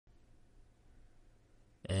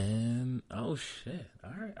Oh, shit.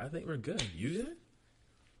 All right. I think we're good. You good?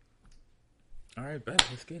 All right, bet.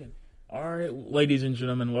 Let's get it. All right, ladies and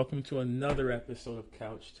gentlemen, welcome to another episode of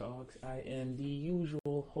Couch Talks. I am the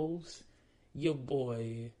usual host, your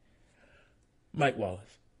boy, Mike Wallace.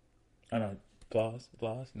 I know. Applause?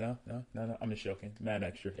 No. I'm just joking. Mad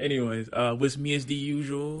extra. Anyways, with me is the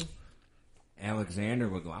usual Alexander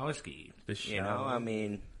Waglowski.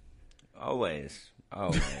 Always.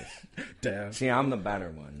 Damn. See, I'm the better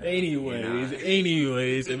one now,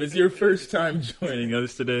 Anyways, if it's your first time joining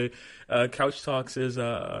us today, Couch Talks is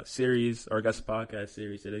a series, or I guess a podcast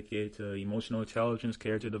series dedicated to emotional intelligence,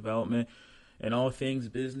 character development, and all things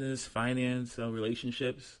business, finance,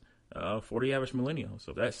 relationships for the average millennial.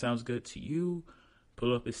 So if that sounds good to you,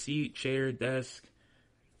 pull up a seat, chair, desk,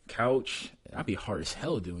 couch. That'd be hard as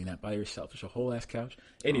hell doing that by yourself. It's a whole ass couch.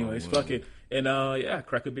 Anyways, fuck it. And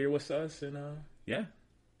crack a beer with us and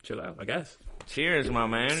chill out, I guess. Cheers, my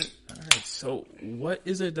man. All right, so what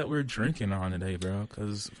is it that we're drinking on today, bro?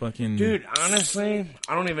 Because fucking... Dude, honestly,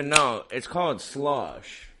 I don't even know. It's called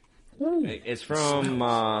Slush. Ooh, it's from,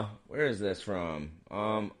 where is this from?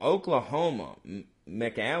 Oklahoma.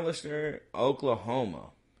 McAllister, Oklahoma.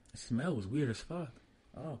 It smells weird as fuck.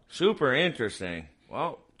 Oh. Super interesting.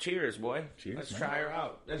 Well, cheers, boy. Cheers, Let's man. try her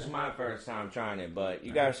out. This is my first time trying it, but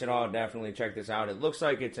you guys should all definitely check this out. It looks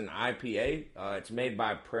like it's an IPA. It's made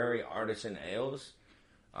by Prairie Artisan Ales.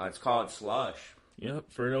 It's called Slush. Yep.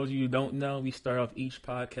 For those of you who don't know, we start off each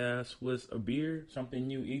podcast with a beer, something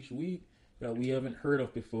new each week that we haven't heard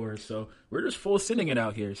of before. So we're just full sending it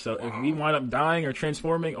out here. So if we wind up dying or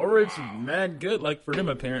transforming, or it's mad good, like for him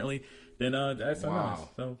apparently, then that's on us.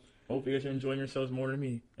 So hope you guys are enjoying yourselves more than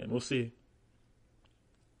me, and we'll see.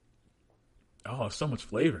 Oh, so much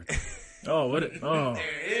flavor. Oh,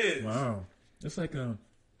 there is. Wow. It's like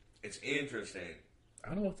it's interesting. I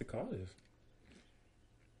don't know what to call this.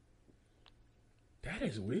 That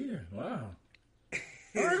is weird. Wow.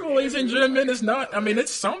 All right, well, ladies and gentlemen, it's not. I mean,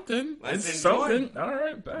 it's something. Let's it's enjoy. Something. All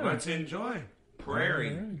right, bad. Let's enjoy. Prairie,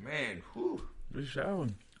 right. man. Whew. Good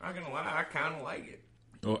showering. Not gonna lie, I kind of like it.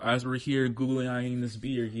 Well, as we're here googling this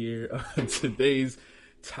beer here, today's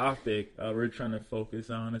topic we're trying to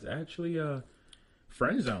focus on is actually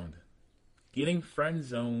friend zoned. Getting friend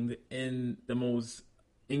zoned in the most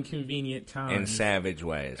inconvenient times. In savage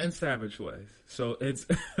ways. So it's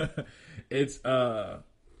it's a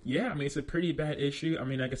pretty bad issue. I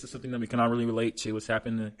mean, I guess it's something that we can all really relate to. It's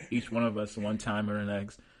happened to each one of us one time or the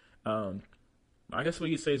next. I guess what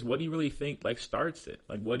you say is, what do you really think starts it?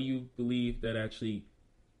 Like, what do you believe that actually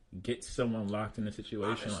gets someone locked in a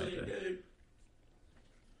situation Honestly, like that? Dude,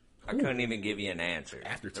 I couldn't even give you an answer.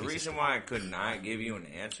 The reason why I could not give you an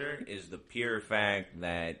answer is the pure fact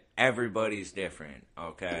that everybody's different,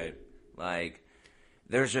 okay? Like,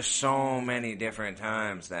 there's just so many different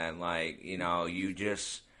times that,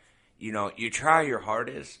 you try your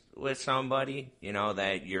hardest with somebody,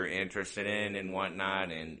 that you're interested in and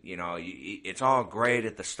whatnot, and, it's all great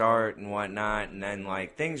at the start and whatnot, and then,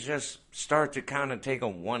 things just start to kind of take a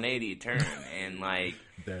 180 turn, and,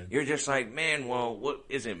 you're just like, man, well, what,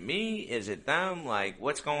 is it me? Is it them?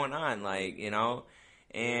 What's going on?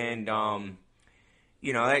 And,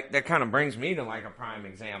 that kind of brings me to, a prime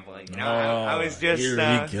example. I was just,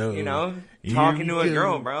 talking to a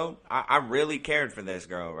girl, bro. I really cared for this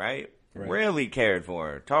girl, right? Really cared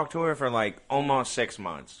for her. Talked to her for, almost 6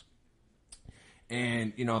 months.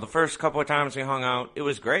 And, the first couple of times we hung out, it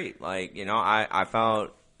was great. I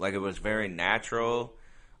felt like it was very natural.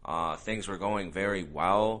 Things were going very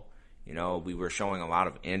well. We were showing a lot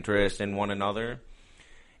of interest in one another.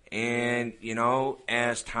 And,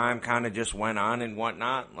 as time kind of just went on and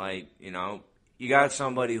whatnot, you got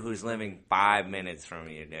somebody who's living 5 minutes from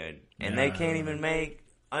you, dude. And they can't even make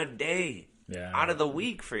a day out of the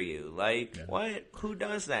week for you. What? Who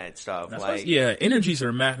does that stuff? Energies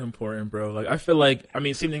are mad important, bro. I feel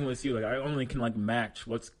same thing with you. I only can, match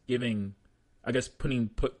what's giving, I guess,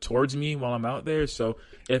 put towards me while I'm out there. So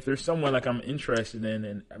if there's someone I'm interested in,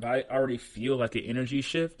 and if I already feel an energy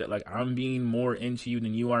shift that I'm being more into you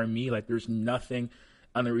than you are me, there's nothing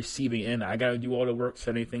on the receiving end. I gotta do all the work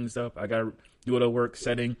setting things up. I gotta do all the work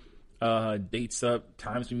setting dates up,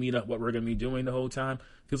 times we meet up, what we're gonna be doing the whole time.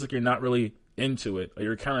 Feels like you're not really into it.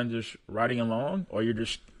 You're kind of just riding along, or you're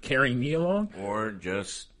just carrying me along, or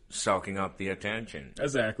just soaking up the attention.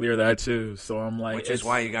 Exactly, or that too. So I'm which is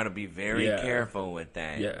why you got to be very careful with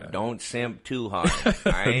that. Yeah. Don't simp too hard,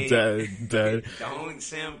 all right? Dead. Don't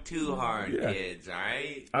simp too hard, kids, all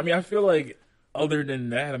right? I mean, I feel other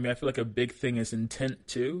than that, I feel a big thing is intent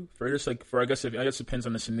too. I guess it depends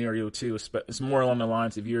on the scenario too. It's more along the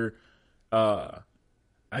lines of you're,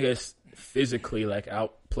 I guess physically like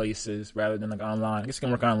out places rather than like online. I guess it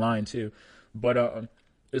can work online too, but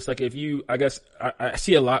it's like if you, I guess I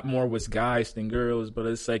see a lot more with guys than girls, but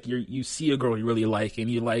it's like you see a girl you really like and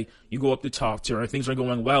you go up to talk to her and things are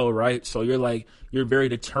going well, right? So you're very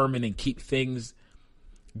determined and keep things,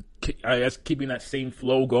 I guess, keeping that same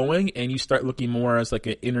flow going, and you start looking more as like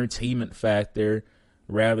an entertainment factor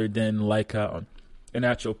rather than like an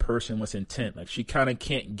actual person with intent. Like she kind of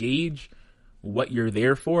can't gauge what you're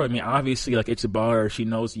there for. I mean, obviously, like it's a bar. She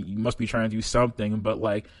knows you must be trying to do something, but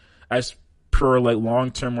like as per like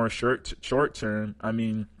long term or short term, I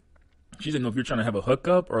mean, she doesn't know if you're trying to have a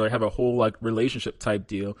hookup or like have a whole like relationship type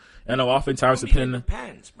deal. And I know oftentimes it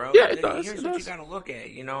depends, bro. Yeah, it does. Here's what you gotta look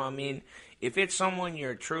at. You know, I mean, if it's someone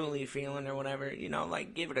you're truly feeling or whatever, you know,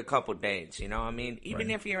 like give it a couple dates. You know, I mean, even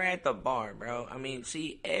if you're at the bar, bro. I mean,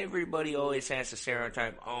 see, everybody always has a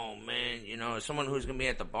stereotype. Oh man, you know, someone who's gonna be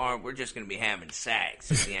at the bar, we're just gonna be having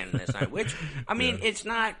sex at the end of this night. Which, I mean, it's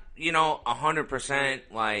not, you know, 100%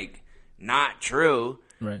 like not true.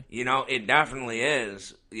 Right. You know, it definitely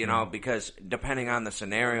is, you know, because depending on the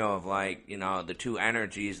scenario of, like, you know, the two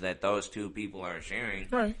energies that those two people are sharing,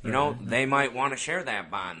 you know, they might want to share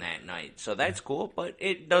that bond that night. So that's cool, but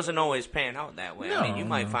it doesn't always pan out that way. I mean, you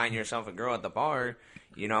might find yourself a girl at the bar,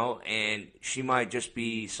 you know, and she might just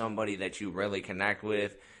be somebody that you really connect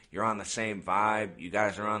with. You're on the same vibe. You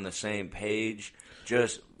guys are on the same page,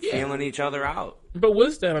 just feeling each other out. But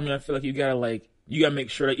with that, I mean, I feel like you gotta make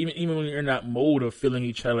sure that even when you're in that mode of feeling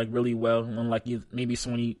each other like really well, and like maybe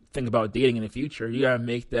someone you think about dating in the future, you gotta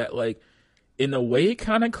make that like in a way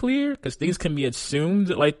kind of clear, because things can be assumed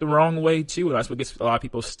like the wrong way too, and that's what gets a lot of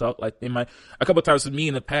people stuck. Like a couple of times with me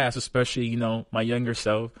in the past, especially, you know, my younger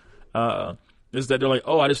self, is that they're like,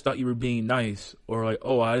 oh, I just thought you were being nice, or like,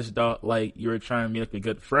 oh, I just thought like you were trying to be like a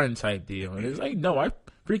good friend type deal, and it's like, no, I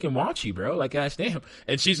freaking want you, bro. Like, gosh damn.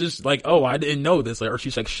 And she's just like, oh, I didn't know this. Like, or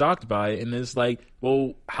she's like shocked by it. And it's like,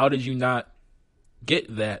 well, how did you not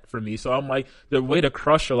get that from me? So I'm like, the way to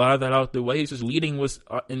crush a lot of that out the way is just leading with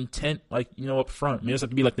intent, like, you know, up front. I mean, it doesn't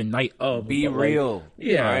have to be like the night of. Be real. Like,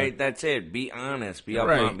 yeah. Right? That's it. Be honest. Be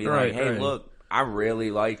upfront. Be like, hey, look, I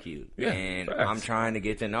really like you. Yeah, and facts. I'm trying to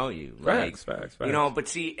get to know you. Facts. You know, but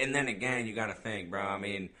see, and then again, you got to think, bro. I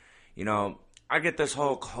mean, you know, I get this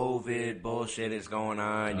whole COVID bullshit is going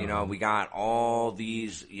on. You know, we got all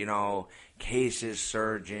these, you know, cases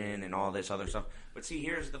surging and all this other stuff. But see,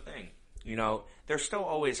 here's the thing. You know, there's still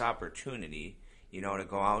always opportunity, you know, to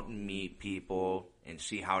go out and meet people and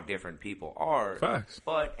see how different people are. Facts.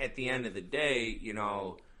 But at the end of the day, you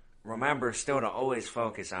know, remember still to always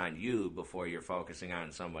focus on you before you're focusing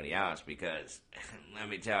on somebody else, because let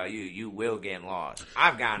me tell you, you will get lost.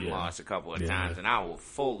 I've gotten lost a couple of times, and I will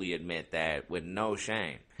fully admit that with no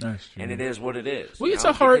shame. That's true. And it is what it is. Well, it's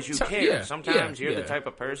a hard because you care. Yeah, Sometimes you're the type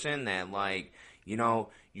of person that, like, you know,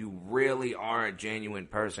 you really are a genuine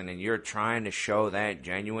person, and you're trying to show that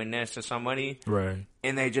genuineness to somebody, right?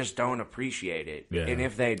 And they just don't appreciate it. Yeah. And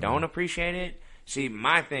if they don't appreciate it, see,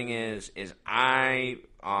 my thing is I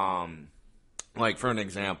like, for an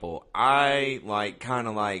example, I like kind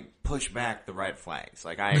of like push back the red flags.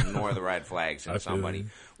 Like, I ignore the red flags in somebody,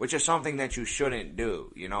 which is something that you shouldn't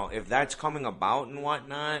do. You know, if that's coming about and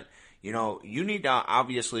whatnot, you know, you need to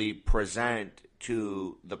obviously present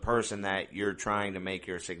to the person that you're trying to make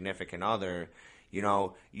your significant other, you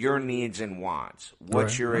know, your needs and wants,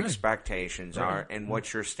 what your expectations are, and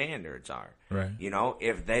what your standards are. Right. You know,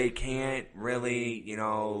 if they can't really, you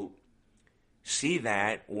know, see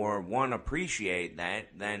that or appreciate that,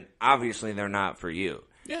 then obviously they're not for you.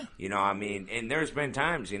 Yeah. You know, I mean, and there's been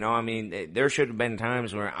times, you know, I mean, there should have been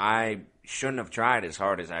times where I shouldn't have tried as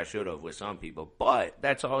hard as I should have with some people, but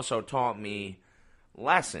that's also taught me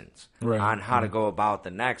lessons on how to go about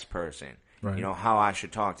the next person. Right. You know, how I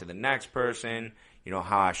should talk to the next person, you know,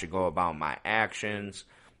 how I should go about my actions.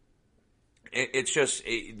 It's just,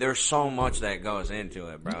 there's so much that goes into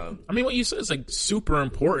it, bro. I mean, what you said is like super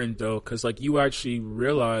important though, because like you actually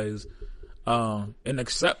realize and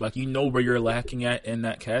accept, like, you know where you're lacking at in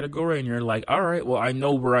that category, and you're like, all right, well, I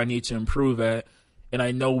know where I need to improve at, and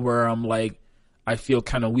I know where I'm like, I feel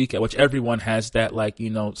kind of weak at, which everyone has that, like, you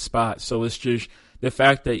know, spot. So it's just the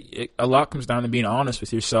fact that a lot comes down to being honest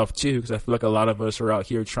with yourself too, because I feel like a lot of us are out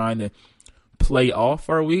here trying to play off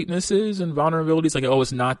our weaknesses and vulnerabilities, like, oh,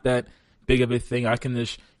 it's not that big of a thing, I can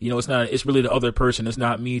just, you know, it's really the other person, it's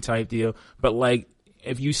not me type deal. But like,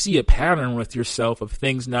 if you see a pattern with yourself of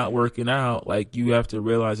things not working out, like, you have to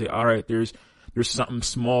realize that, all right, there's something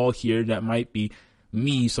small here that might be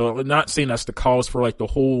me. So I'm not saying that's the cause for like the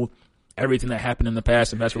whole everything that happened in the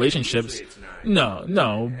past relationships.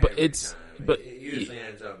 No, but but it usually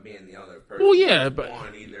ends up being the other person. Well, yeah, but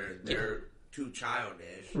one, either they're too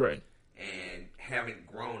childish, right, and haven't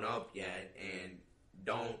grown up yet, and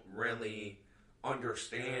don't really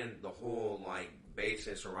understand the whole like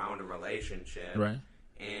basis around a relationship, right.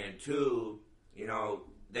 And two, you know,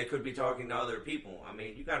 they could be talking to other people. I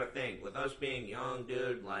mean, you got to think, with us being young,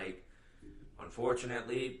 dude, like,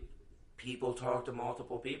 unfortunately, people talk to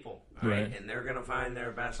multiple people, right? And they're going to find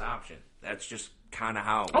their best option. That's just kind of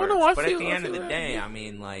how it works. No, but at the end of the day, I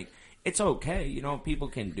mean, like, it's okay. You know, people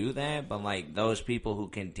can do that, but, like, those people who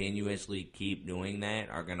continuously keep doing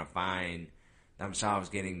that are going to find themselves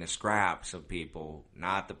getting the scraps of people,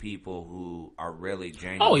 not the people who are really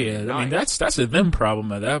genuine. Oh yeah, I mean that's a them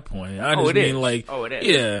problem at that point. I just mean like, it is.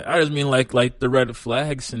 Yeah, I just mean like the red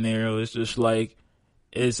flag scenario is just like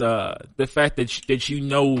the fact that you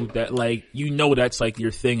know that like that's like your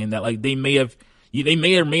thing, and that like they may have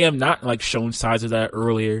or may have not like shown signs of that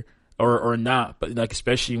earlier or not, but like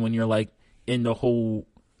especially when you're like in the whole,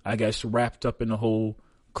 I guess, wrapped up in the whole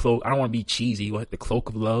cloak. I don't want to be cheesy. What, the cloak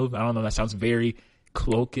of love? I don't know. That sounds very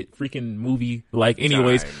cloak it freaking movie like.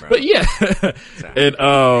 Anyways, right, but yeah, and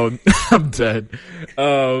I'm dead.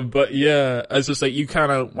 But yeah, it's just like you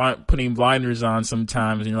kind of want putting blinders on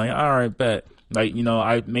sometimes, and you're like, all right, bet. Like, you know,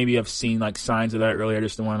 I maybe have seen like signs of that earlier. I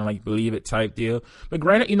just don't want to like believe it type deal. But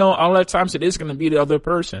granted, you know, a lot of times it is going to be the other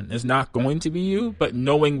person. It's not going to be you. But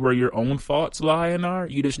knowing where your own faults lie and are,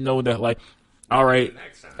 you just know that like, all right,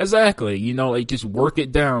 exactly. You know, like just work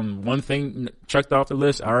it down. One thing checked off the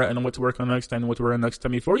list. All right, I know what to work on next time. What to work on next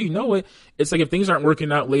time. Before you know it, it's like if things aren't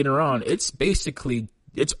working out later on, it's basically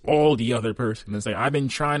it's all the other person. It's like I'm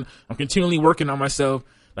continually working on myself.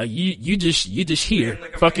 Like you just here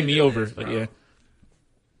like fucking me over. Like yeah.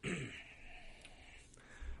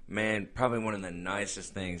 Man, probably one of the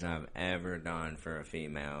nicest things I've ever done for a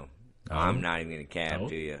female. I'm not even going to cap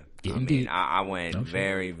to you. I mean, I went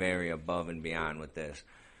very, very above and beyond with this.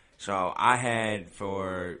 So I had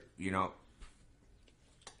for, you know,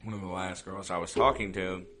 one of the last girls I was talking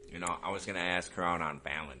to, you know, I was going to ask her out on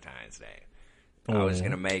Valentine's Day. I was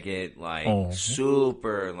going to make it, like,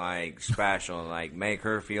 super, like, special. Like, make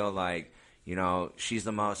her feel like, you know, she's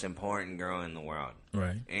the most important girl in the world.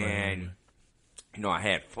 Right. And, you know, I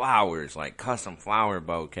had flowers, like custom flower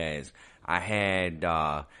bouquets. I had,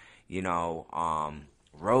 you know,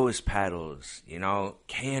 rose petals, you know,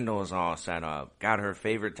 candles all set up. Got her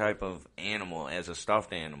favorite type of animal as a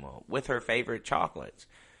stuffed animal with her favorite chocolates.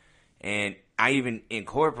 And I even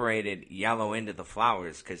incorporated yellow into the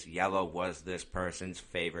flowers because yellow was this person's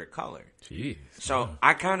favorite color. Jeez. So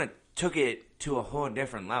I kind of took it to a whole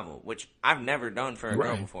different level, which I've never done for a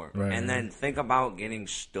girl before. Right, and then think about getting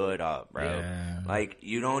stood up, bro. Yeah. Like,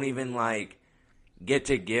 you don't even, like, get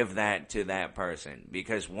to give that to that person.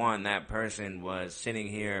 Because, one, that person was sitting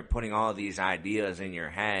here putting all these ideas in your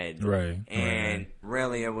head. Right. And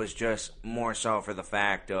really it was just more so for the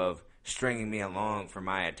fact of stringing me along for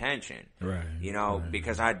my attention. Right. You know,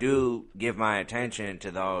 because I do give my attention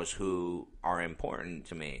to those who are important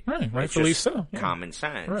to me. Right, rightfully so. Yeah. Common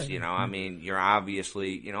sense, right. You know. I mean, you're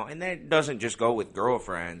obviously, you know, and that doesn't just go with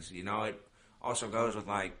girlfriends, you know, it also goes with,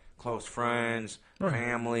 like, close friends,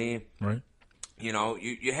 family. Right. You know,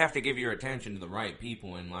 you have to give your attention to the right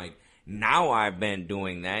people, and, like, now I've been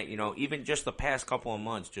doing that, you know, even just the past couple of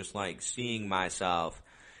months, just, like, seeing myself,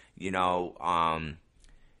 you know,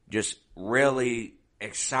 just really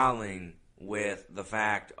excelling with the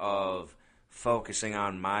fact of focusing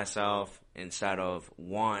on myself instead of,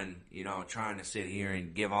 one, you know, trying to sit here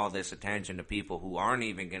and give all this attention to people who aren't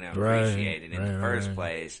even going to appreciate it in the first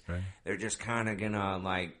place. Right. They're just kind of going to,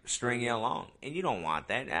 like, string you along. And you don't want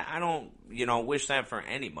that. I don't, you know, wish that for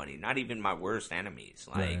anybody, not even my worst enemies.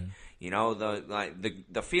 Like, you know,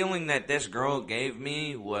 the feeling that this girl gave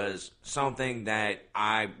me was something that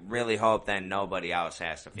I really hope that nobody else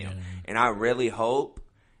has to feel. And I really hope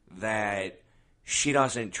that she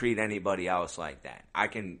doesn't treat anybody else like that. I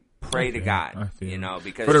can pray to God, you know,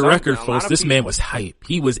 because for the record, folks, this man was hype.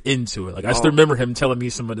 He was into it. Like, I still remember him telling me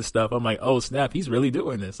some of the stuff. I'm like, oh snap, he's really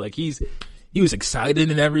doing this. Like, he was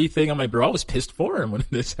excited and everything. I'm like, bro, I was pissed for him when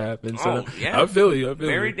this happened. So I feel you.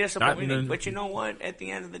 Very disappointing. But you know what? At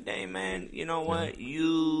the end of the day, man, you know what?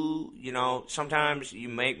 You know, sometimes you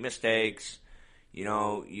make mistakes. You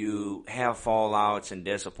know, you have fallouts and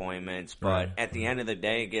disappointments. But at the end of the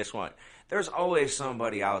day, guess what? There's always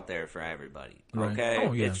somebody out there for everybody, okay?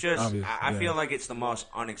 Oh, yeah, it's just, I feel like it's the most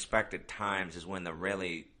unexpected times is when the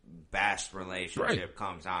really best relationship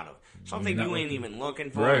comes out of. Something you ain't even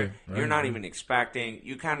looking for, you're not even expecting.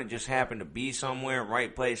 You kind of just happen to be somewhere,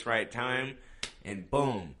 right place, right time, and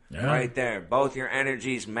boom, right there. Both your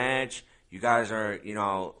energies match. You guys are, you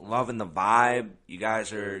know, loving the vibe. You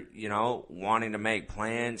guys are, you know, wanting to make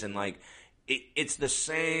plans. And, like, it's the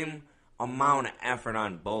same amount of effort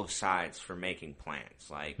on both sides for making plans.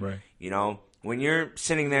 Like, Right. you know, when you're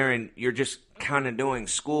sitting there and you're just kind of doing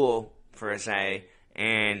school, for say,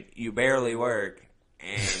 and you barely work,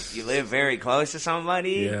 and you live very close to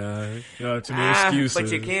somebody. Yeah, too many excuses.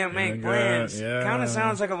 But you can't make plans. Yeah. Kind of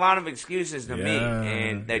sounds like a lot of excuses to me,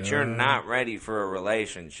 and that you're yeah. not ready for a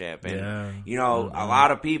relationship. And Yeah. you know, a lot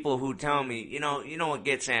of people who tell me, you know what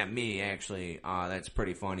gets at me actually, that's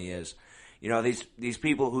pretty funny is, you know, these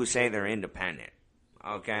people who say they're independent.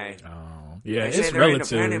 Okay. Oh, yeah, They say it's they're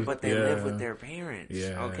relative. independent, but they yeah. live with their parents.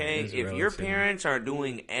 Yeah, okay. it's If your relative. parents are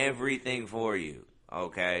doing everything for you,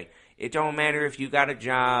 okay, it don't matter if you got a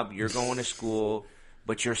job, you're going to school,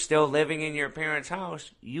 but you're still living in your parents' house.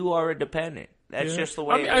 You are a dependent. That's just the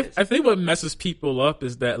way it is. I think what messes people up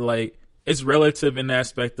is that, like, it's relative in the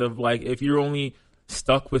aspect of, like, if you're only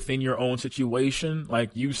stuck within your own situation, like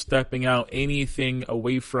you stepping out anything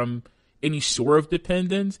away from any sort of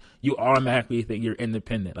dependence, you automatically think you're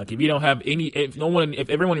independent. Like, if you don't have if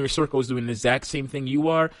everyone in your circle is doing the exact same thing you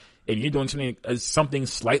are, and you're doing something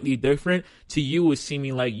slightly different, to you it's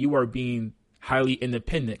seeming like you are being highly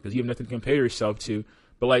independent because you have nothing to compare yourself to.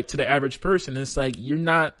 But, like, to the average person, it's like you're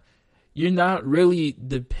not really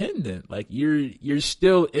dependent. Like, you're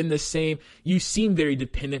still in the same. You seem very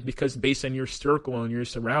dependent because based on your circle and your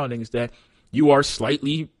surroundings, that you are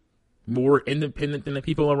slightly more independent than the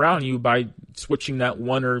people around you by switching that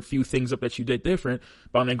one or a few things up that you did different.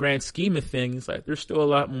 But on the grand scheme of things, like, there's still a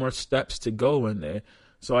lot more steps to go in there.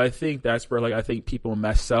 So I think that's where, like, I think people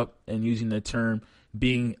mess up in using the term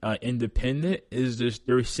being independent is just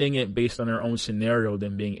they're seeing it based on their own scenario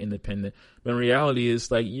than being independent. But in reality,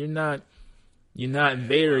 is like you're not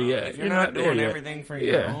there yet. If you're not doing everything for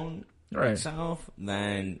your own self,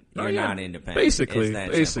 then you're not independent. Basically.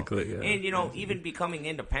 Simple. Yeah. And, you know, even becoming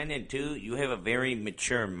independent too, you have a very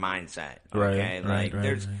mature mindset. Okay,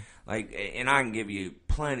 there's. Like, and I can give you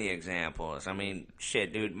plenty of examples. I mean,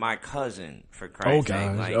 shit, dude, my cousin, for Christ's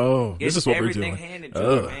sake, like, this is what we're doing. Everything handed to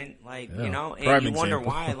her, man. Like, you know, and you wonder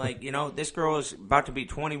why. Like, you know, this girl is about to be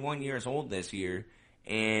 21 years old this year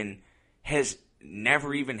and has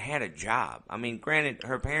never even had a job. I mean, granted,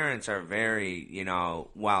 her parents are very, you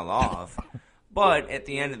know, well off, but at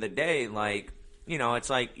the end of the day, like, you know,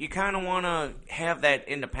 it's like you kind of want to have that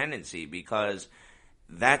independency because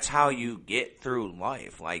that's how you get through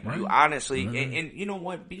life. Like, you honestly, and you know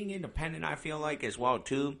what, being independent, I feel like as well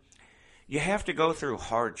too, you have to go through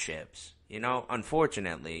hardships, you know,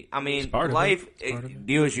 unfortunately. I mean, life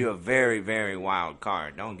deals you a very, very wild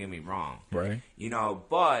card. Don't get me wrong. Right. You know,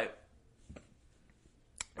 but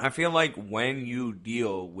I feel like when you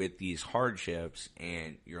deal with these hardships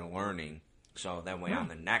and you're learning, so that way on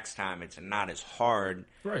the next time it's not as hard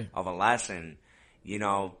of a lesson, you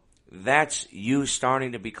know, that's you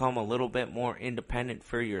starting to become a little bit more independent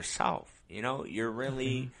for yourself. You know, you're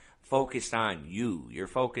really focused on you. You're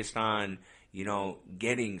focused on, you know,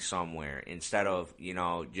 getting somewhere instead of, you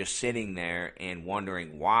know, just sitting there and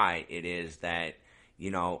wondering why it is that, you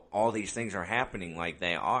know, all these things are happening like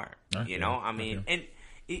they are. You know, I mean, and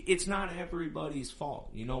it's not everybody's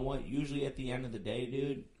fault. You know what? Usually at the end of the day,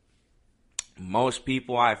 dude, most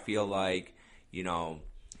people, I feel like, you know,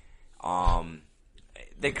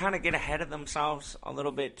 they kind of get ahead of themselves a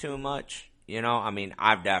little bit too much, you know? I mean,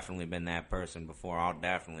 I've definitely been that person before. I'll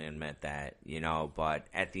definitely admit that, you know? But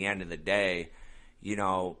at the end of the day, you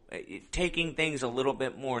know, taking things a little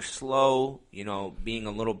bit more slow, you know, being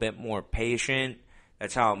a little bit more patient,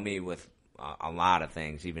 that's helped me with a lot of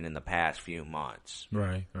things, even in the past few months.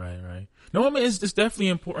 Right. No, I mean, it's definitely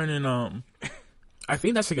important, and I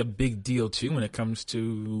think that's like a big deal too when it comes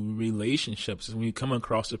to relationships. When you come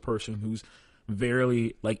across a person who's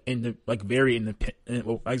very very independent.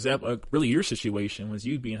 Well, example, really your situation was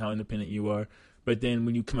you being how independent you are, but then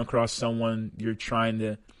when you come across someone you're trying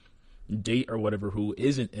to date or whatever who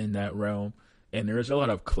isn't in that realm, and there's a lot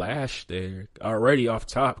of clash there already off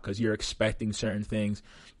top because you're expecting certain things,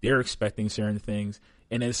 they're expecting certain things,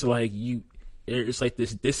 and it's like it's like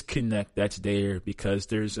this disconnect that's there because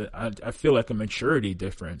there's I feel like a maturity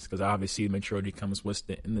difference because obviously maturity comes with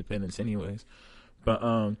the independence anyways, but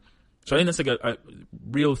so I think that's like a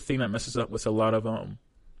real thing that messes up with a lot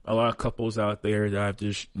of couples out there that I've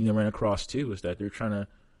just ran across too, is that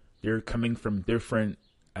they're coming from different,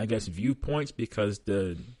 I guess, viewpoints because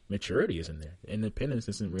the maturity isn't there, the independence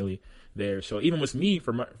isn't really there. So even with me,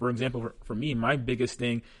 for example, for me, my biggest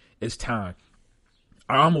thing is time.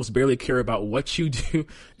 I almost barely care about what you do.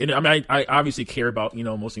 And I mean, I obviously care about,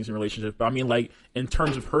 most things in relationships, but I mean, like, in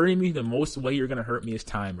terms of hurting me, the most way you're going to hurt me is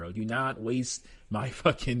time, bro. Do not waste my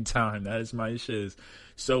fucking time. That is my shiz.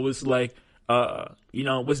 So it's like,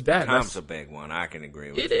 what's that? Time's a big one. I can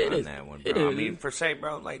agree with you on that one, bro. I mean,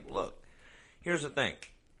 bro, like, look, here's the thing.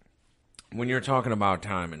 When you're talking about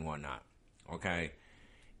time and whatnot, okay,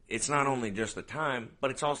 it's not only just the time,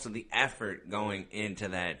 but it's also the effort going into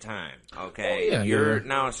that time, okay? Oh, yeah, you're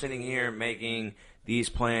now sitting here making these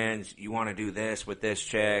plans. You want to do this with this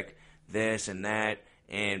chick, this and that,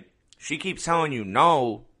 and she keeps telling you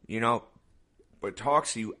no, but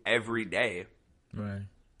talks to you every day. Right.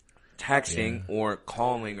 Texting or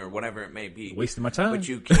calling or whatever it may be. Wasting my time. But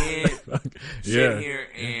you can't sit here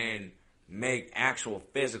and make actual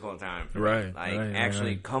physical time for me. Like,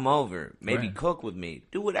 actually come over. Maybe cook with me.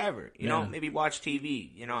 Do whatever. You know, maybe watch TV.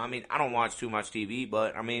 I mean, I don't watch too much TV,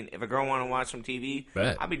 but, I mean, if a girl want to watch some TV,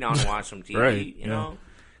 I'd be down to watch some TV, you know?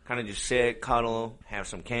 Kind of just sit, cuddle, have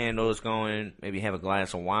some candles going, maybe have a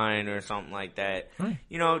glass of wine or something like that. Right.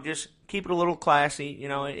 Just keep it a little classy.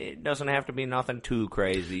 It doesn't have to be nothing too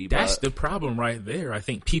crazy. That's the problem right there. I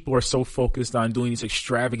think people are so focused on doing these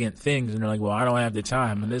extravagant things, and they're like, well, I don't have the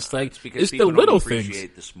time. And it's like, it's the little things. People don't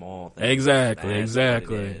appreciate the small things. Exactly. It's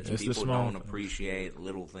the small don't appreciate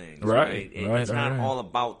little things. Right. It's not all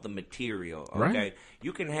about the material, okay? Right.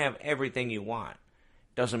 You can have everything you want.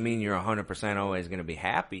 Doesn't mean you're 100% always going to be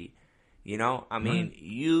happy. I mean,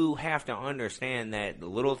 you have to understand that the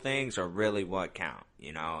little things are really what count,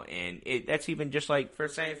 and that's even just like, for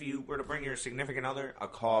say, if you were to bring your significant other a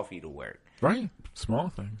coffee to work. Right. Small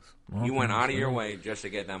things. You went out of your way just to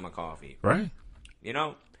get them a coffee. Right.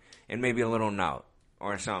 And maybe a little note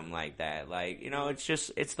or something like that. Like,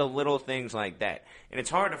 it's the little things like that. And it's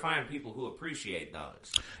hard to find people who appreciate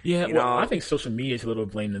those. Yeah, I think social media is a little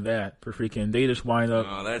blame to that. For freaking, they just wind up.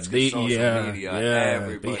 Oh, that's because social media.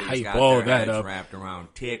 Everybody's they hype got all their that heads up. wrapped around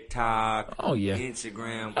TikTok,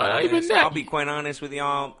 Instagram. Even that. I'll be quite honest with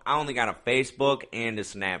y'all. I only got a Facebook and a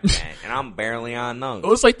Snapchat, and I'm barely on those.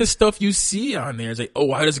 It's like the stuff you see on there. It's like,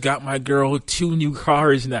 oh, I just got my girl 2 new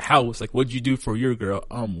cars in the house. Like, what'd you do for your girl?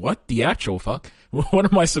 What the actual fuck? What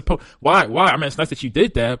am I supposed? Why? I mean, it's nice that you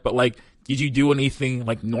did that, but like, did you do anything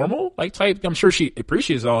like normal, like type? I'm sure she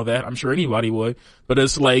appreciates all that. I'm sure anybody would, but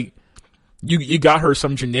it's like you got her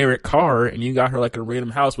some generic car and you got her like a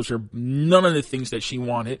random house, which are none of the things that she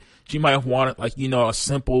wanted. She might have wanted like a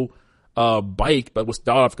simple bike, but was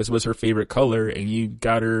thought of because it was her favorite color, and you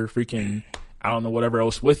got her freaking I don't know whatever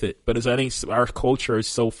else with it. But I think our culture is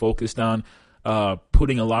so focused on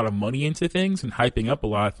putting a lot of money into things and hyping up a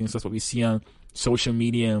lot of things. That's what we see on social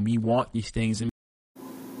media, and we want these things.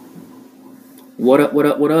 What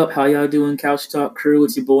up? How y'all doing, Couch Talk crew?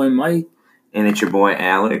 It's your boy Mike. And it's your boy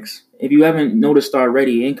Alex. If you haven't noticed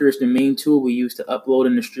already, Anchor is the main tool we use to upload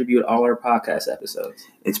and distribute all our podcast episodes.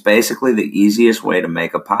 It's basically the easiest way to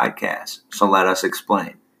make a podcast, so let us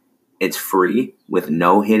explain. It's free with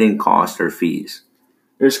no hidden costs or fees.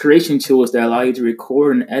 There's creation tools that allow you to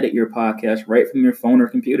record and edit your podcast right from your phone or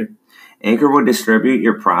computer. Anchor will distribute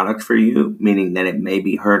your product for you, meaning that it may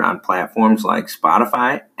be heard on platforms like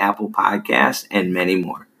Spotify, Apple Podcasts, and many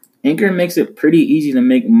more. Anchor makes it pretty easy to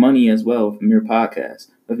make money as well from your podcast,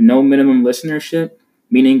 with no minimum listenership,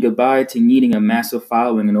 meaning goodbye to needing a massive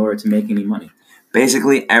following in order to make any money.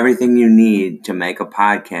 Basically everything you need to make a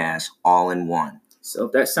podcast all in one. So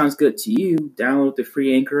if that sounds good to you, download the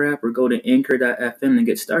free Anchor app or go to anchor.fm to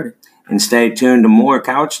get started. And stay tuned to more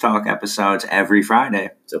Couch Talk episodes every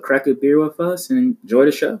Friday. So crack a beer with us and enjoy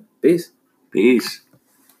the show. Peace. Peace.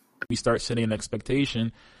 We start setting an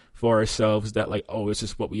expectation for ourselves that like, oh, it's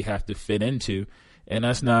just what we have to fit into. And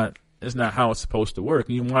that's not how it's supposed to work.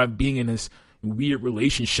 You want being in this weird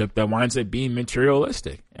relationship that winds up being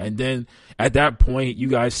materialistic. And then at that point, you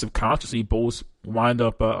guys subconsciously both wind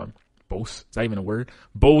up, both, is that even a word?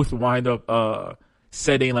 Both wind up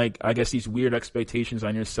setting, like, I guess these weird expectations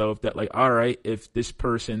on yourself that, like, all right, if this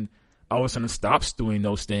person all of a sudden stops doing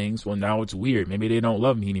those things, well, now it's weird. Maybe they don't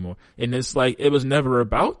love me anymore. And it's like, it was never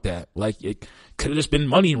about that. Like, it could have just been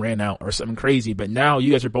money ran out or something crazy. But now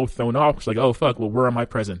you guys are both thrown off. It's like, oh, fuck, well, where are my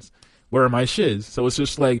presents? Where are my shiz? So it's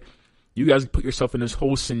just like, you guys put yourself in this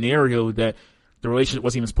whole scenario that the relationship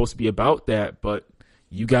wasn't even supposed to be about that. But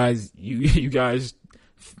you guys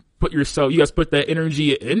put that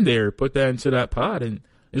energy in there, put that into that pot, and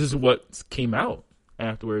this is what came out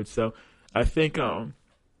afterwards. So I think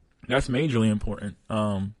that's majorly important.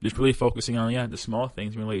 Just really focusing on the small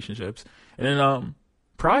things in relationships, and then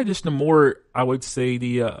probably just the more, I would say,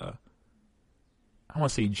 I want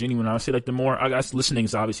to say genuine. I would say like the more, I guess listening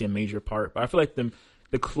is obviously a major part, but I feel like the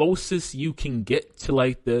the closest you can get to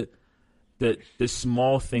like the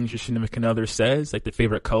small things your significant other says, like the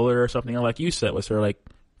favorite color or something. Like you said, was her like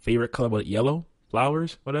favorite color, what, yellow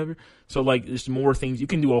flowers, whatever. So like there's more things you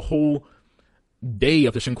can do. A whole day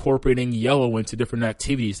of just incorporating yellow into different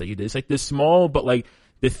activities that you did. It's like this small, but like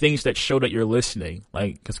the things that show that you're listening,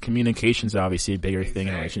 like, because communication is obviously a bigger thing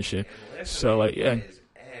in a relationship. So like, yeah,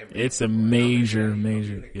 it's a major,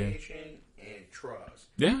 yeah. And trust.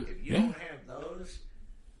 Yeah. If you don't have those,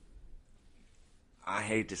 I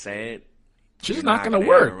hate to say it, It's just you're not going to gonna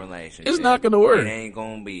work. have a relationship. It's not going to work. It ain't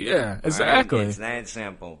going to be. Yeah, exactly. Right? It's that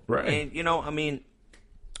simple. Right. And, you know, I mean,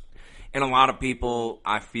 and a lot of people,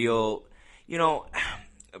 I feel, you know,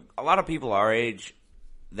 a lot of people our age,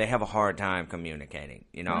 they have a hard time communicating.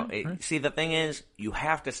 You know, Right. See, the thing is, you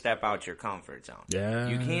have to step out your comfort zone. Yeah.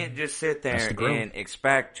 You can't just sit there the growth. and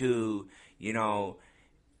expect to, you know,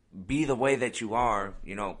 be the way that you are,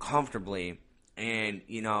 you know, comfortably, and,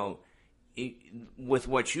 you know, with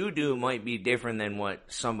what you do might be different than what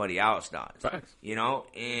somebody else does. Facts. You know,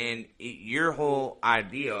 and your whole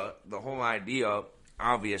idea, the whole idea,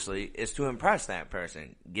 obviously, is to impress that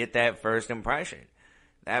person. Get that first impression.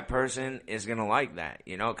 That person is going to like that,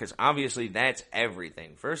 you know, because obviously that's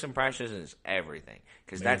everything. First impressions is everything,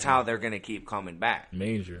 because that's how they're going to keep coming back.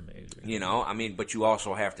 Major. You know, I mean, but you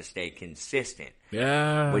also have to stay consistent.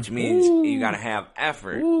 Yeah. Which means you got to have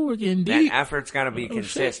effort. Ooh, we're getting That deep. effort's got to be Oh,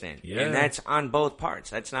 consistent. shit. Yeah. And that's on both parts.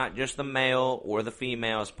 That's not just the male or the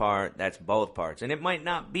female's part. That's both parts. And it might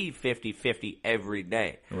not be 50-50 every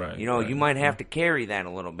day. Right, You know, right. you might have to carry that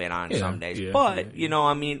a little bit on Yeah, some days. yeah, but, yeah. you know,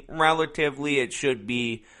 I mean, relatively it should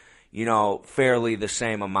be, you know, fairly the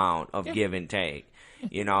same amount of give and take.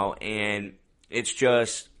 You know, and it's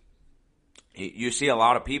just, you see a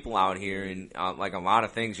lot of people out here, and like a lot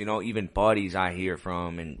of things, you know, even buddies I hear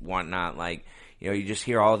from and whatnot, like, you know, you just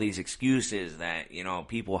hear all these excuses that, you know,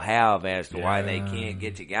 people have as to why they can't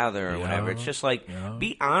get together or whatever. It's just like,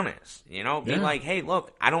 be honest, you know, be like, hey,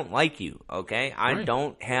 look, I don't like you, okay? I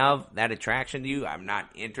don't have that attraction to you. I'm not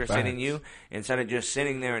interested in you. Instead of just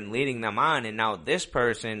sitting there and leading them on, and now this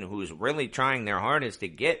person who's really trying their hardest to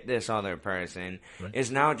get this other person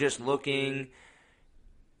is now just looking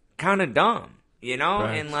kind of dumb. You know,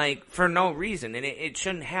 and like for no reason. And it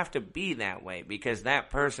shouldn't have to be that way, because that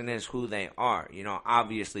person is who they are. You know,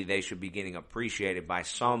 obviously they should be getting appreciated by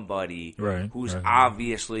somebody who's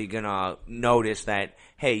obviously going to notice that,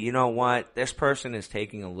 hey, you know what? This person is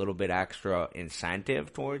taking a little bit extra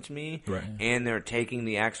incentive towards me, and they're taking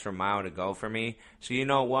the extra mile to go for me. So you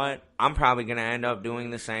know what? I'm probably going to end up doing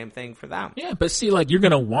the same thing for them. Yeah, but see, like, you're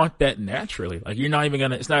going to want that naturally. Like, you're not even going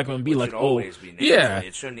to, it's not going to be like, always be natural.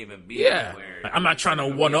 It shouldn't even be anywhere. I'm not trying to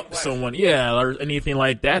one-up someone, or anything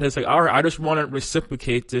like that. It's like, all right, I just want to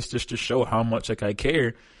reciprocate this just to show how much, like, I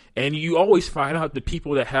care. And you always find out the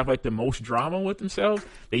people that have, like, the most drama with themselves,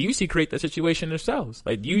 they usually create that situation themselves.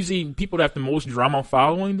 Like, usually people that have the most drama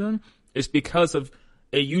following them, it's because of,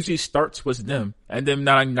 it usually starts with them, and them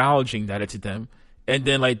not acknowledging that it's them. And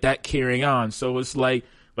then, like, that carrying on. So it's like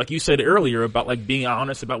you said earlier about, like, being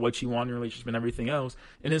honest about what you want in your relationship and everything else.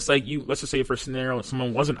 And it's like, let's just say for a scenario,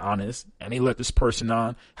 someone wasn't honest and they let this person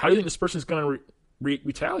on. How do you think this person's going to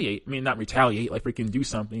retaliate? I mean, not retaliate, like freaking do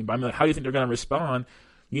something, but I mean, like, how do you think they're going to respond,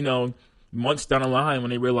 you know, months down the line when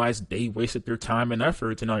they realize they wasted their time and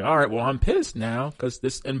effort, and like, all right, well, I'm pissed now because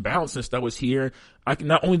this imbalanceness that was here,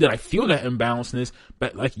 not only did I feel that imbalanceness,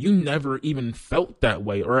 but like you never even felt that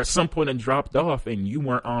way, or at some point it dropped off and you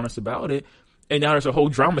weren't honest about it. And now there's a whole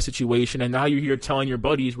drama situation, and now you're here telling your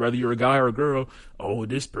buddies, whether you're a guy or a girl, oh,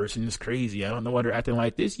 this person is crazy. I don't know why they're acting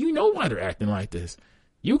like this. You know why they're acting like this.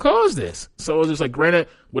 You caused this. So it's just like, granted,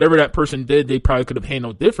 whatever that person did, they probably could have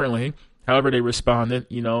handled differently. However they responded,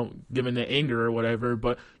 you know, given the anger or whatever.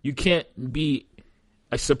 But you can't be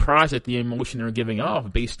surprised at the emotion they're giving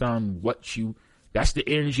off based on that's the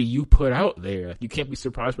energy you put out there. You can't be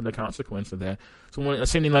surprised with the consequence of that. So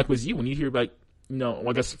same thing like with you, when you hear like, you know,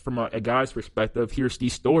 I guess from a guy's perspective, here's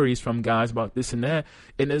these stories from guys about this and that.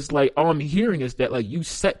 And it's like, all I'm hearing is that like you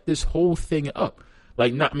set this whole thing up.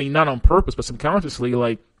 Like, not on purpose, but subconsciously,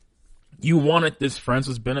 like you wanted this friends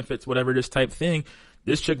with benefits, whatever, this type thing.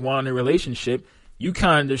 This chick wanted a relationship. You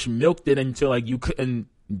kind of just milked it until like you couldn't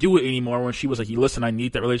do it anymore when she was like, listen, I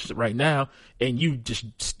need that relationship right now. And you just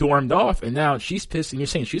stormed off. And now she's pissed and you're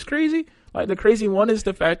saying she's crazy? Like, the crazy one is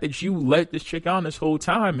the fact that you let this chick on this whole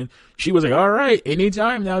time. And she was like, all right,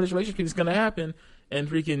 anytime now this relationship is going to happen. And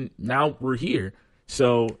freaking now we're here.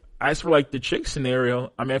 So as for like the chick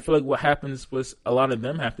scenario, I mean, I feel like what happens with a lot of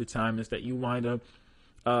them half the time is that you wind up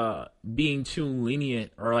being too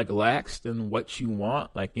lenient or like lax in what you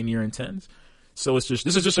want, like in your intents. So it's just,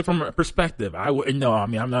 this is just from a perspective. I wouldn't know. I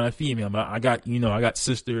mean, I'm not a female, but I got, I got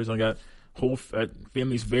sisters. I got whole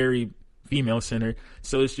family's very female centered.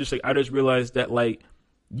 So it's just like, I just realized that, like,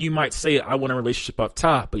 you might say, I want a relationship up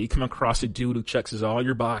top, but you come across a dude who checks all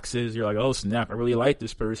your boxes. You're like, oh snap, I really like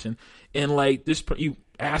this person. And like this, you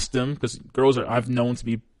ask them, because girls I've known to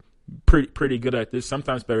be pretty good at this,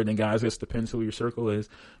 sometimes better than guys. It depends who your circle is.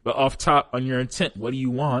 But off top, on your intent, what do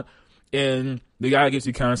you want? And the guy gives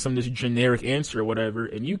you kind of this generic answer or whatever,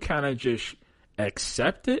 and you kind of just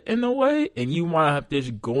accept it in a way, and you wind up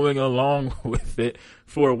just going along with it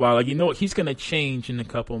for a while. Like, what, he's gonna change in a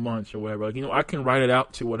couple months or whatever. Like, I can write it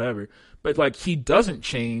out to whatever. But like, he doesn't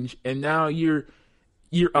change, and now you're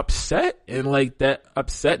upset, and like that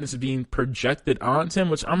upsetness is being projected onto him,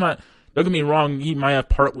 which I'm not. Don't get me wrong, he might have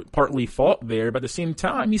partly fault there, but at the same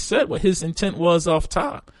time, he said what his intent was off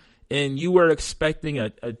top, and you were expecting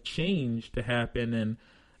a change to happen,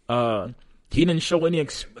 and he didn't show any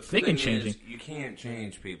thinking changing. You can't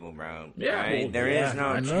change people, bro. Yeah, right? well, There is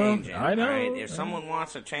no changing. I know. Right? If someone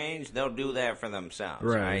wants to change, they'll do that for themselves.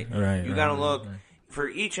 Right. You got to look for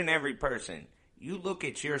each and every person. You look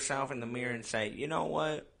at yourself in the mirror and say, you know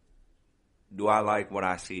what? Do I like what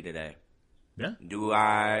I see today? Yeah.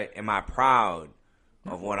 Am I proud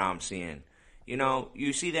of what I'm seeing?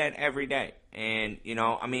 You see that every day. And,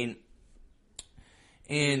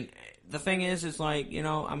 and the thing is like,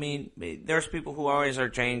 there's people who always are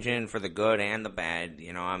changing for the good and the bad.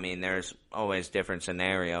 There's always different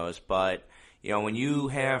scenarios. But, when you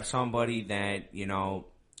have somebody that,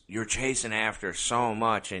 you're chasing after so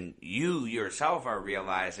much, and you yourself are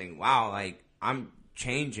realizing, wow, like, I'm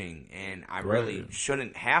changing, and I really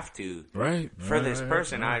shouldn't have to for this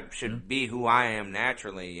person. I should be who I am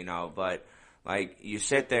naturally, but like, you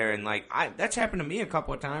sit there and like, that's happened to me a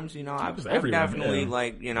couple of times, I've definitely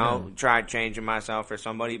tried changing myself for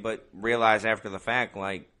somebody, but realized after the fact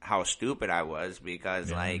like how stupid I was,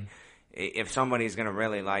 because like, if somebody's gonna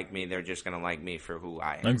really like me, they're just gonna like me for who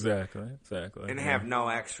I am. Exactly. And have no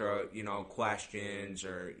extra, questions,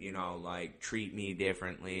 or, like, treat me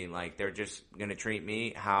differently. Like, they're just gonna treat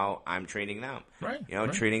me how I'm treating them. Right.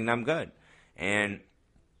 Treating them good. And,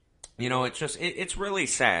 it's just, it's really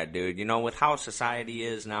sad, dude. With how society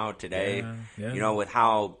is now today, with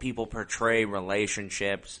how people portray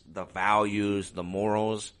relationships, the values, the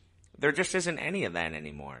morals, there just isn't any of that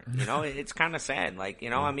anymore. It's kind of sad. Like,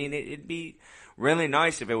 it'd be really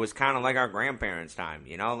nice if it was kind of like our grandparents' time.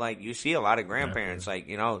 Like, you see a lot of grandparents, like,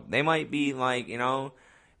 they might be like,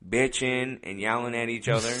 bitching and yelling at each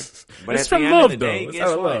other. But at the end of the day,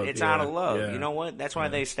 guess what? It's out of love. Yeah. You know what? That's why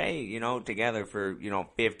they stay, together for,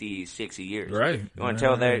 50, 60 years. Right. You want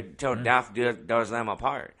to till death does them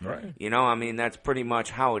apart. Right. That's pretty much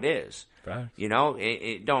how it is. Facts.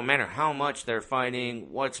 It don't matter how much they're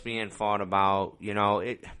fighting, what's being fought about,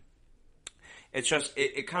 it's just,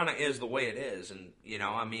 it kind of is the way it is. And,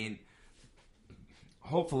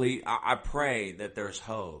 hopefully, I pray that there's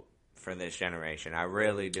hope for this generation. I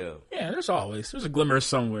really do. Yeah, there's a glimmer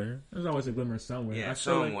somewhere. There's always a glimmer somewhere. Yeah,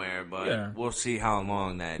 somewhere, but we'll see how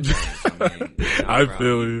long that takes. I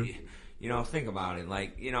feel you. Think about it.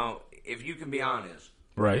 Like, if you can be honest.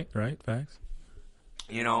 Right, facts.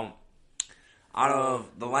 Out of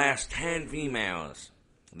the last 10 females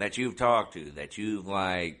that you've talked to, that you've,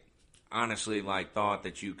 like, honestly, like, thought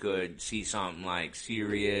that you could see something, like,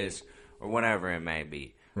 serious or whatever it may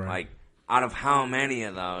be. Right. Like, out of how many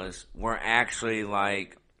of those were actually,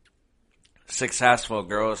 like, successful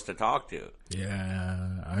girls to talk to?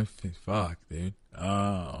 Yeah, fuck, dude.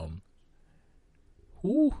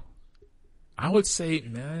 Who? I would say,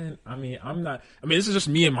 man, this is just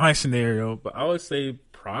me and my scenario, but I would say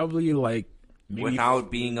probably, like, without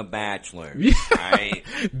being a bachelor, right?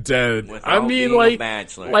 Dead. Without being a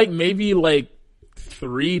bachelor. Like maybe like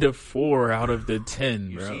 3 to 4 out of the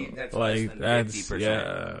 10, bro. See, that's like less than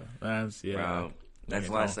 50%. Bro, that's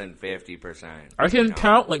less than 50%. I can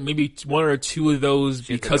count like maybe 1 or 2 of those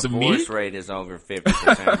because of me. The divorce rate is over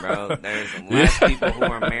 50%, bro. There's less people who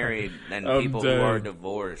are married than people who are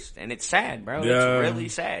divorced, and it's sad, bro. Yeah. It's really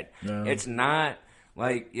sad. Yeah. It's not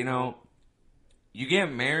like, you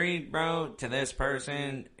get married, bro, to this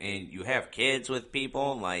person, and you have kids with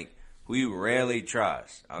people, like, who you really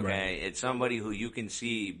trust, okay? Right. It's somebody who you can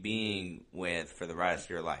see being with for the rest of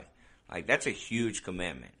your life. Like, that's a huge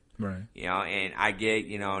commitment. Right. And I get,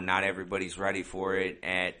 not everybody's ready for it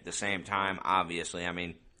at the same time, obviously.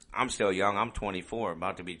 I'm still young. I'm 24,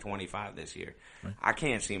 about to be 25 this year. Right. I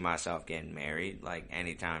can't see myself getting married, like,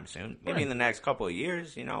 anytime soon. Maybe in the next couple of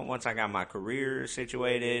years, once I got my career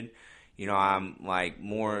situated, I'm like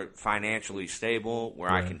more financially stable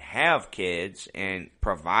where I can have kids and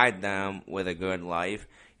provide them with a good life.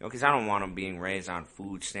 Because I don't want them being raised on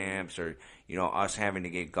food stamps or, us having to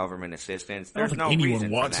get government assistance. There's no reason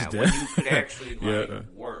for that. When you could actually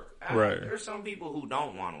work. Right. There's some people who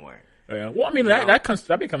don't want to work. Yeah. Well, I mean, that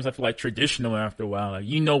becomes, I feel like, traditional after a while. Like,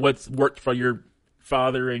 what's worked for your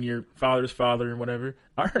father and your father's father and whatever.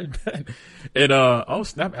 I heard that. And, oh,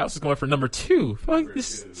 snap, House is going for number 2. Fuck,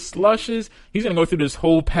 this Slushes. He's going to go through this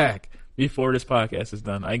whole pack before this podcast is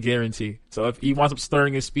done. I guarantee. So if he winds up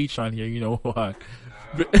slurring his speech on here, you know why.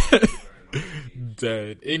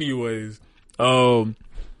 Dead. Anyways,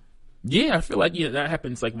 yeah, I feel like that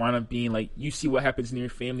happens. Like, wind up being like, you see what happens in your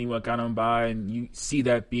family, what got them by, and you see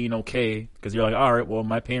that being okay because you're like, all right, well,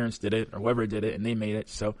 my parents did it or whoever did it, and they made it,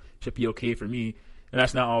 so it should be okay for me. And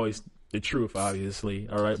that's not always the truth, obviously.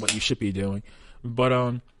 All right, what you should be doing,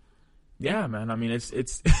 but yeah, man. I mean,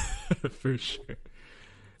 it's for sure.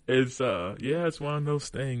 It's it's one of those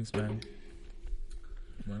things, man.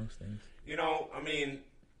 One of those things. I mean,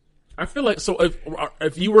 I feel like, so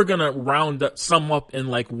if you were gonna sum up in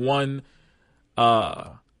like one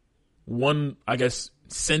I guess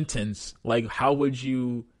sentence, like how would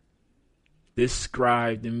you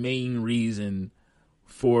describe the main reason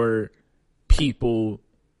for people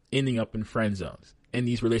ending up in friend zones in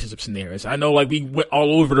these relationship scenarios? I know, like, we went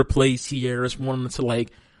all over the place here. I just wanted to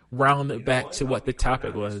like round it back to what the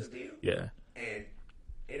topic was. Yeah. And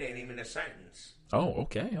it ain't even a sentence. Oh,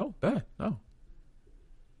 okay. Oh, bad. Oh.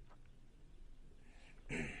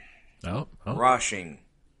 Oh. Rushing.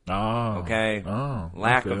 Oh. Okay. Oh.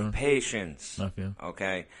 Lack of patience.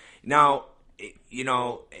 Okay. Now,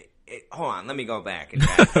 hold on. Let me go back and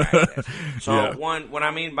backtrack this. So, what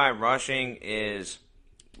I mean by rushing is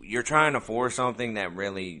you're trying to force something that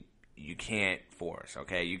really you can't force.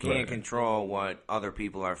 Okay, you can't control what other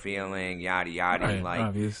people are feeling. Yada yada. Right, like,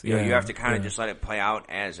 obvious. you have to kind of just let it play out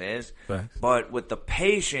as is. Facts. But with the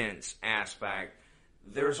patience aspect,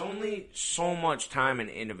 there's only so much time an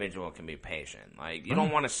individual can be patient. Like, you don't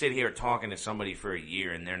want to sit here talking to somebody for a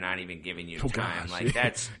year and they're not even giving you time. Gosh. Like,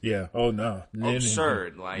 that's yeah. Oh no.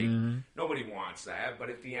 absurd. Like, nobody wants that. But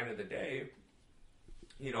at the end of the day,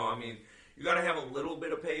 I mean, you got to have a little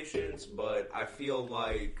bit of patience. But I feel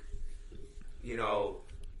like,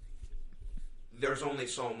 there's only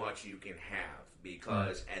so much you can have.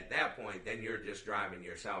 Because at that point, then you're just driving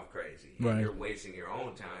yourself crazy. And you're wasting your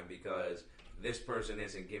own time because this person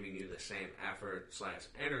isn't giving you the same effort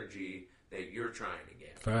 / energy that you're trying to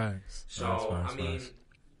get. Facts. So, I mean,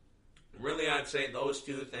 really, I'd say those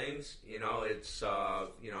two things, it's,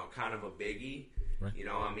 kind of a biggie. Right.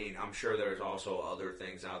 I mean, I'm sure there's also other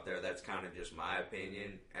things out there. That's kind of just my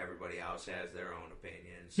opinion. Everybody else has their own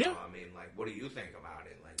opinions. So, I mean, like, what do you think about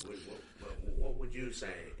it? Like, what would you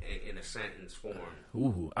say in a sentence form?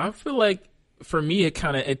 Ooh, I feel like, for me,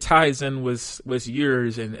 it ties in with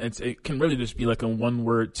yours, and it can really just be like a one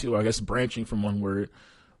word too. I guess branching from one word,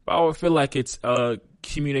 but I feel like it's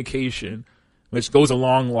communication, which goes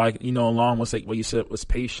along along with like what you said was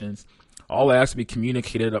patience. All that has to be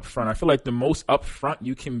communicated up front. I feel like the most upfront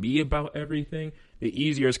you can be about everything, the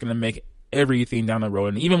easier it's going to make everything down the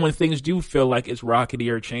road. And even when things do feel like it's rockety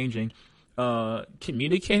or changing,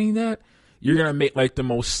 communicating that, you're going to make like the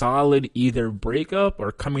most solid either breakup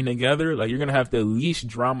or coming together. Like, you're going to have the least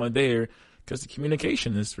drama there because the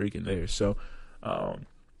communication is freaking there. So,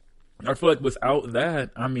 I feel like without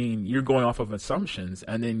that, I mean, you're going off of assumptions,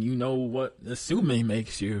 and then what assuming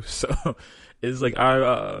makes you. So it's like,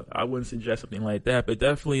 I wouldn't suggest something like that, but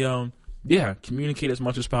definitely, communicate as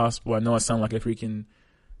much as possible. I know I sound like a freaking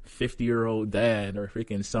 50-year-old dad or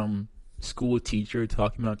freaking some school teacher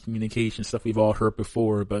talking about communication stuff we've all heard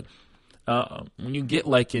before, but when you get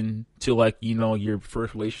like into like your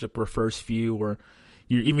first relationship or first few or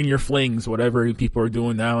even your flings, whatever people are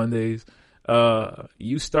doing nowadays,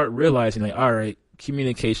 you start realizing like, all right,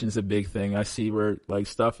 communication is a big thing. I see where like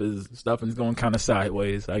stuff is going kind of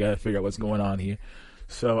sideways. I gotta figure out what's going on here.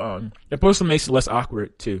 So it also makes it less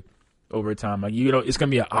awkward too over time. Like, it's gonna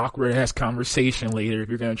be an awkward ass conversation later if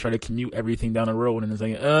you're gonna try to commute everything down the road, and it's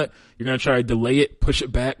like, you're gonna try to delay it, push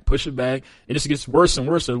it back. It just gets worse and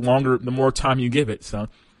worse the more time you give it. So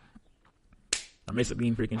that makes it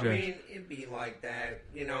being freaking trash. I mean, it'd be like that.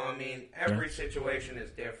 I mean, every situation is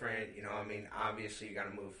different. I mean, obviously you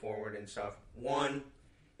gotta move forward and stuff. One,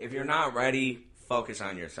 if you're not ready, focus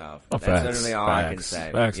on yourself. That's literally all I can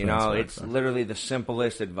say. It's literally the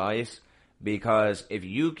simplest advice. Because if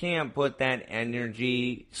you can't put that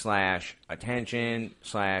energy / attention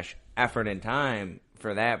 / effort and time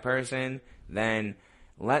for that person, then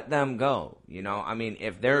let them go. I mean,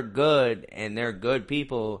 if they're good and they're good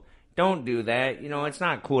people, don't do that. You know, it's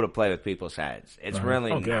not cool to play with people's heads. It's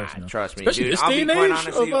really not. gosh, no. Trust me, Especially dude. this I'll day be and quite age,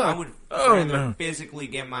 honest with you. I would rather no. physically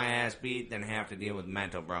get my ass beat than have to deal with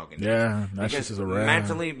mental brokenness. Yeah, that's because just a wrap.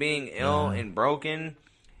 mentally being ill and broken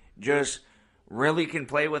just really can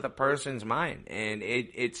play with a person's mind, and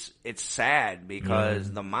it's sad because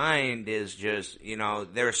the mind is just, you know,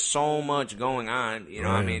 there's so much going on. You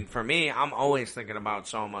know, I mean, for me, I'm always thinking about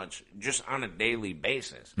so much just on a daily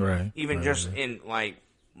basis, Right. Even just in like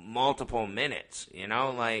multiple minutes, you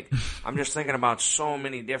know, like I'm just thinking about so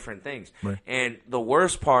many different things. Right. And the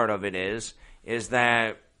worst part of it is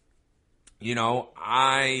that, you know,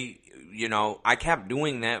 I kept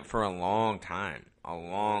doing that for a long time,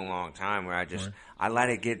 where I let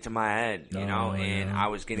it get to my head, you know, and I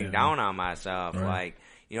was getting down on myself, like,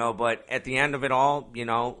 you know, but at the end of it all, you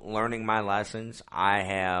know, learning my lessons, I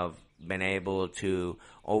have been able to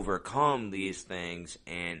overcome these things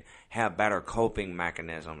and have better coping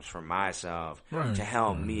mechanisms for myself to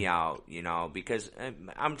help me out, you know, because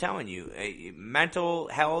I'm telling you, mental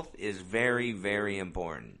health is very, very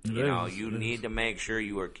important. You need to make sure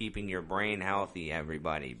you are keeping your brain healthy,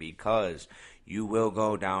 everybody, because you will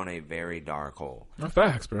go down a very dark hole. No,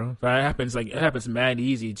 facts, bro. It happens mad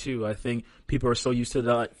easy too. I think people are so used to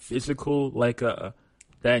the like, physical, like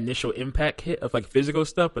that initial impact hit of like physical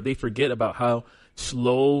stuff, but they forget about how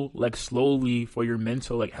slowly for your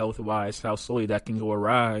mental, like health wise, how slowly that can go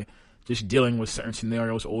awry. Just dealing with certain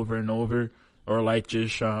scenarios over and over, or like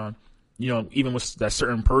just you know, even with that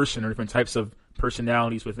certain person or different types of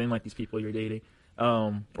personalities within like these people you're dating,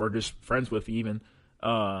 or just friends with even,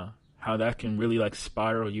 how that can really like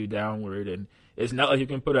spiral you downward. And it's not like you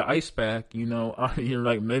can put an ice pack, you know, on your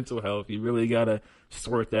like mental health. You really gotta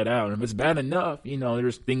sort that out. And if it's bad enough, you know,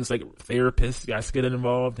 there's things like therapists guys get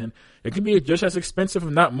involved, and it can be just as expensive, if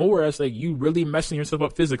not more, as like you really messing yourself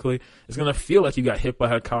up physically. It's gonna feel like you got hit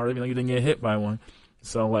by a car, even though you didn't get hit by one.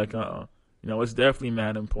 So like, you know, it's definitely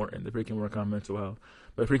mad important to freaking work on mental health.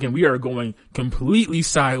 But freaking, we are going completely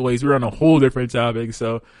sideways. We're on a whole different topic.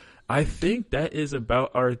 So I think that is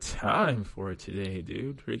about our time for today,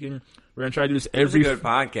 dude. Freaking, we're gonna try to do this every. It's a good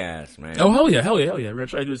podcast, man. Oh hell yeah. We're gonna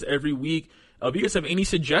try to do this every week. If you guys have any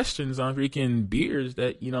suggestions on freaking beers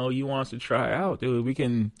that you know you want us to try out, dude, we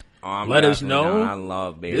can let us know. I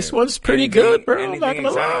love beer. This one's pretty good, bro. I'm not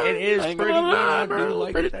gonna lie. It is pretty good, bro.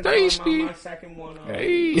 Like pretty tasty. My second one.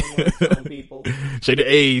 Hey, some people.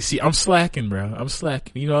 See, I'm slacking, bro. I'm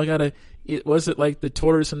slacking. You know, I gotta. Was it like the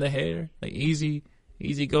tortoise and the hare? Like easy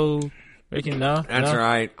go. That's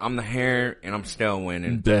right. I'm the hare, and I'm still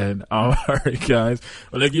winning. Dead. All right, guys.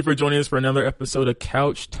 Well, thank you for joining us for another episode of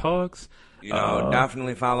Couch Talks. You know,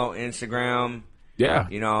 definitely follow Instagram. Yeah.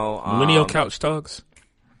 You know, Millennial Couch Talks.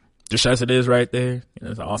 Just as it is right there. You know,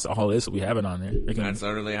 it's also all this we have it on there. That's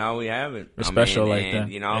literally how we have it. It's special like that.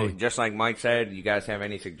 You know, just like Mike said, you guys have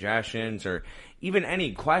any suggestions or even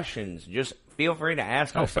any questions, just feel free to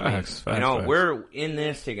ask us. Facts. You know, we're in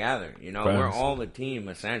this together. You know, we're all a team,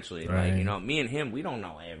 essentially. Right. Like, you know, me and him, we don't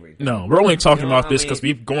know everything. No, we're only talking about this because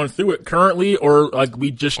we're going through it currently, or like we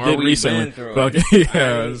just did recently.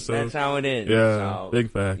 Yeah, so, that's how it is. Yeah, so,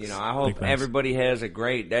 big facts. You know, I hope everybody has a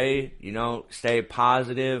great day. You know, stay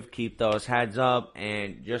positive, keep those heads up,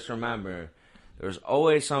 and just remember, there's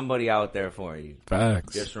always somebody out there for you.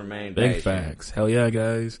 Facts. Just remain big patient. Facts. Hell yeah,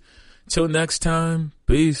 guys. Till next time,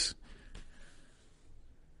 peace.